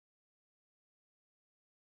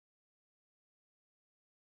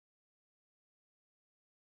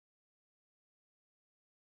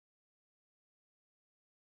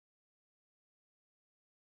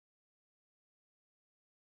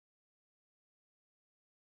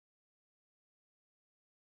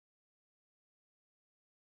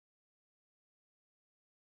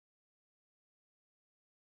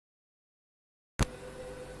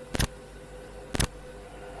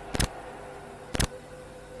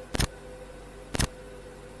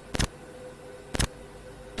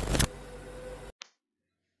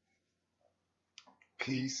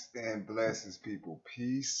Peace and blessings, people.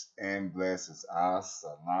 Peace and blessings.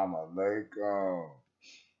 Assalamu alaikum.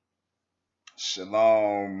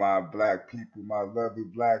 Shalom, my black people, my lovely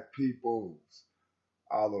black peoples.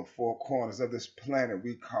 All the four corners of this planet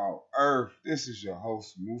we call Earth. This is your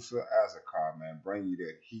host, Musa Azakar, man. Bring you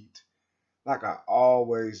that heat like I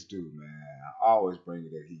always do, man. I always bring you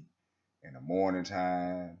that heat in the morning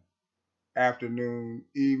time, afternoon,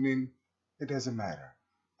 evening. It doesn't matter.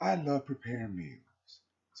 I love preparing meals.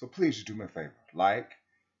 So please just do me a favor. Like,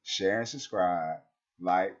 share, and subscribe.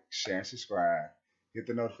 Like, share, and subscribe. Hit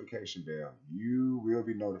the notification bell. You will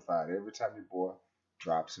be notified every time your boy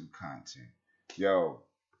drops some content. Yo,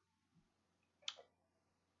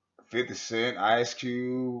 50 Cent, Ice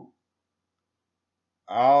Cube,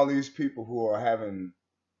 all these people who are having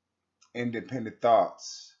independent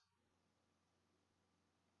thoughts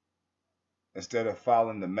instead of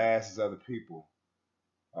following the masses of the people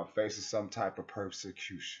are facing some type of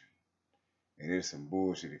persecution. And it's some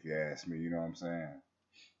bullshit if you ask me, you know what I'm saying?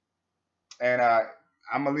 And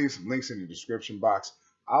I'm gonna leave some links in the description box.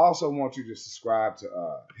 I also want you to subscribe to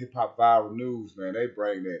Hip Hop Viral News, man. They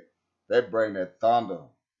bring that thunder.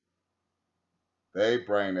 They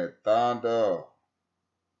bring that thunder.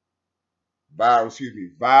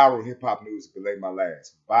 Viral Hip Hop News, belay my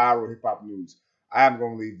last. Viral Hip Hop News. I am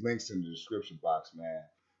gonna leave links in the description box, man.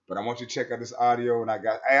 But I want you to check out this audio, and I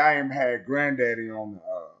even had Granddaddy on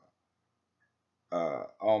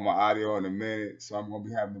my audio in a minute, so I'm gonna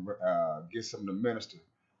be having to get some of the minister,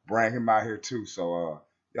 bring him out here too. So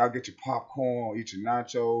y'all get your popcorn, eat your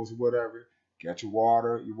nachos, or whatever. Get your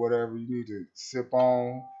water, your whatever you need to sip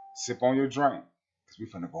on your drink, cause we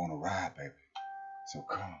finna go on a ride, baby. So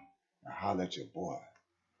come and holler at your boy.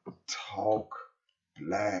 Talk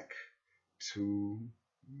black to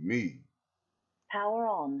me. Power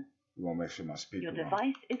on. We gonna make sure my speaker. Your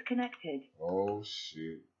device is connected. Oh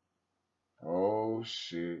shit. Oh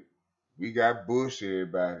shit. We got Bush,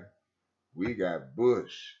 everybody. We got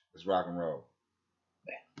Bush. Let's rock and roll.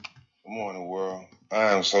 Good morning, world.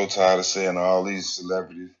 I am so tired of seeing all these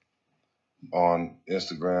celebrities on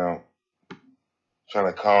Instagram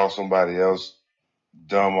trying to call somebody else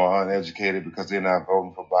dumb or uneducated because they're not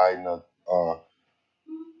voting for Biden or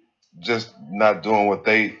just not doing what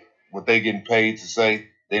they getting paid to say.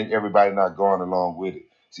 Then everybody not going along with it.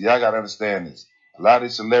 See, y'all gotta understand this. A lot of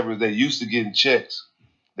these celebrities, they used to getting checks.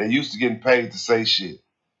 They used to getting paid to say shit.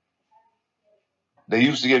 They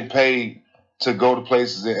used to getting paid to go to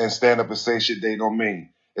places and stand up and say shit they don't mean.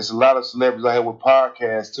 It's a lot of celebrities out here with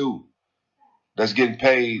podcasts too that's getting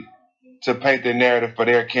paid to paint their narrative for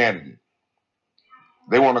their candidate.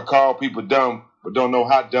 They want to call people dumb, but don't know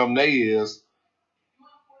how dumb they is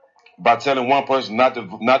by telling one person not to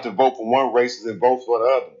vote for one race and vote for the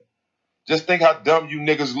other. Just think how dumb you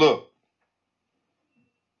niggas look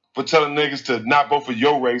for telling niggas to not vote for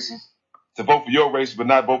your races, to vote for your race but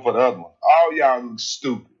not vote for the other one. All y'all look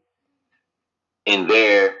stupid. And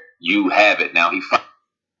there you have it. Now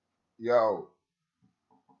Yo,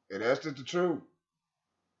 and that's just the truth.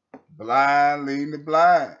 Blind leading the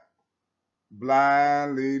blind.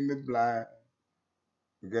 Blind leading the blind.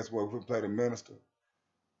 But guess what? We play the minister,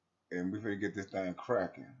 and we finna get this thing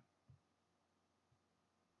cracking.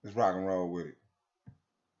 Let's rock and roll with it.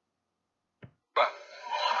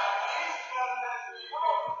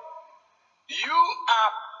 You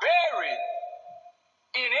are buried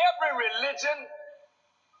in every religion,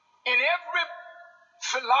 in every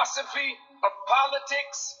philosophy of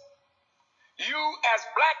politics. You, as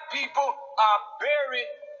black people, are buried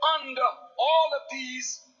under all of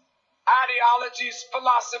these ideologies,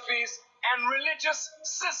 philosophies, and religious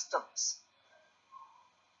systems.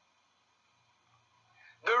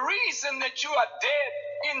 The reason that you are dead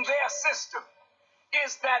in their system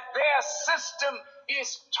is that their system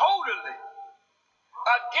is totally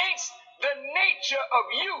against the nature of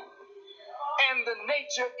you and the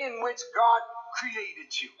nature in which God created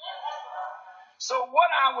you. So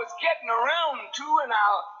what I was getting around to, and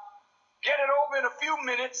I'll get it over in a few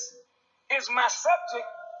minutes, is my subject: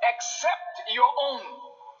 accept your own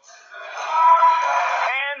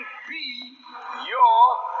and be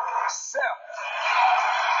yourself.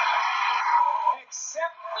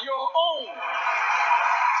 Accept your own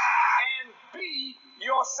and be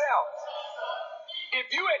yourself. If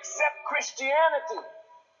you accept Christianity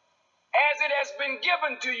as it has been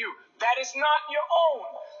given to you, that is not your own.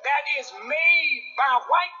 That is made by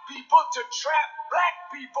white people to trap black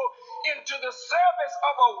people into the service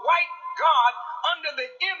of a white God under the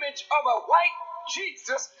image of a white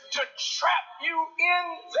Jesus to trap you in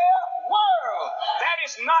their world. That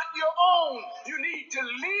is not your own. You need to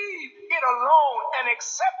leave it alone and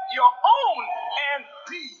accept your own and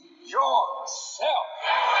be yourself.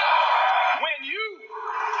 When you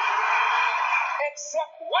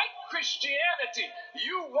accept white Christianity,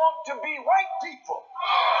 you want to be white people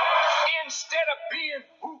instead of being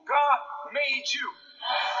who God made you.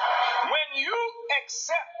 When you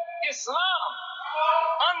accept Islam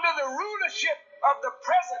under the rulership of the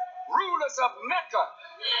present rulers of Mecca,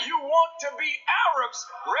 you want to be Arabs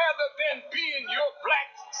rather than being your black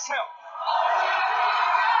self.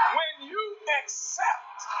 When you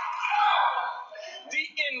accept the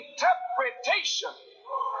interpretation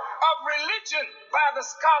of religion by the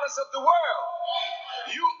scholars of the world,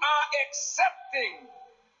 you are accepting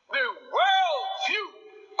the worldview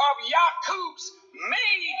of Yaqub's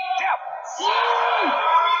made devils.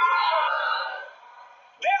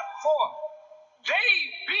 Therefore, they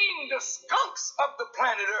being the skunks of the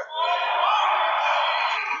planet Earth,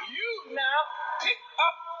 you now pick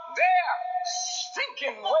up their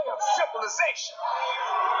stinking way of civilization.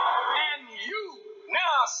 And you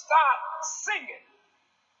now start singing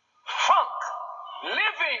funk,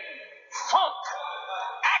 living funk,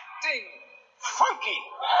 acting funky,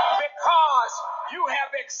 because you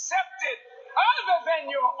have accepted other than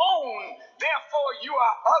your own, therefore you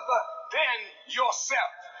are other than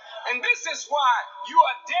yourself. And this is why you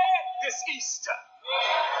are dead this Easter,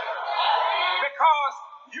 because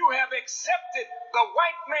you have accepted the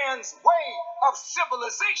white man's way of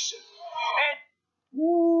civilization. And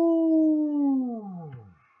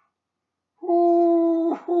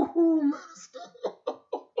Minister.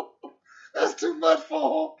 That's too much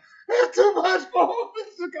for him. That's too much for him,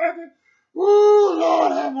 Mr. Captain. Ooh,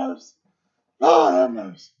 Lord have mercy. Lord have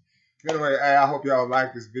mercy. Anyway, hey, I hope y'all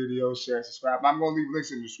like this video. Share, subscribe. I'm gonna leave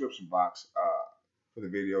links in the description box for the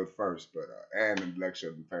video first, but and the lecture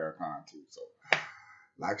of Farrakhan too. So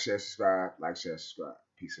like, share, subscribe. Like, share, subscribe.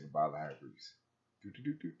 Peace in the bottle of grease. Do do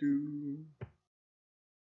do do do.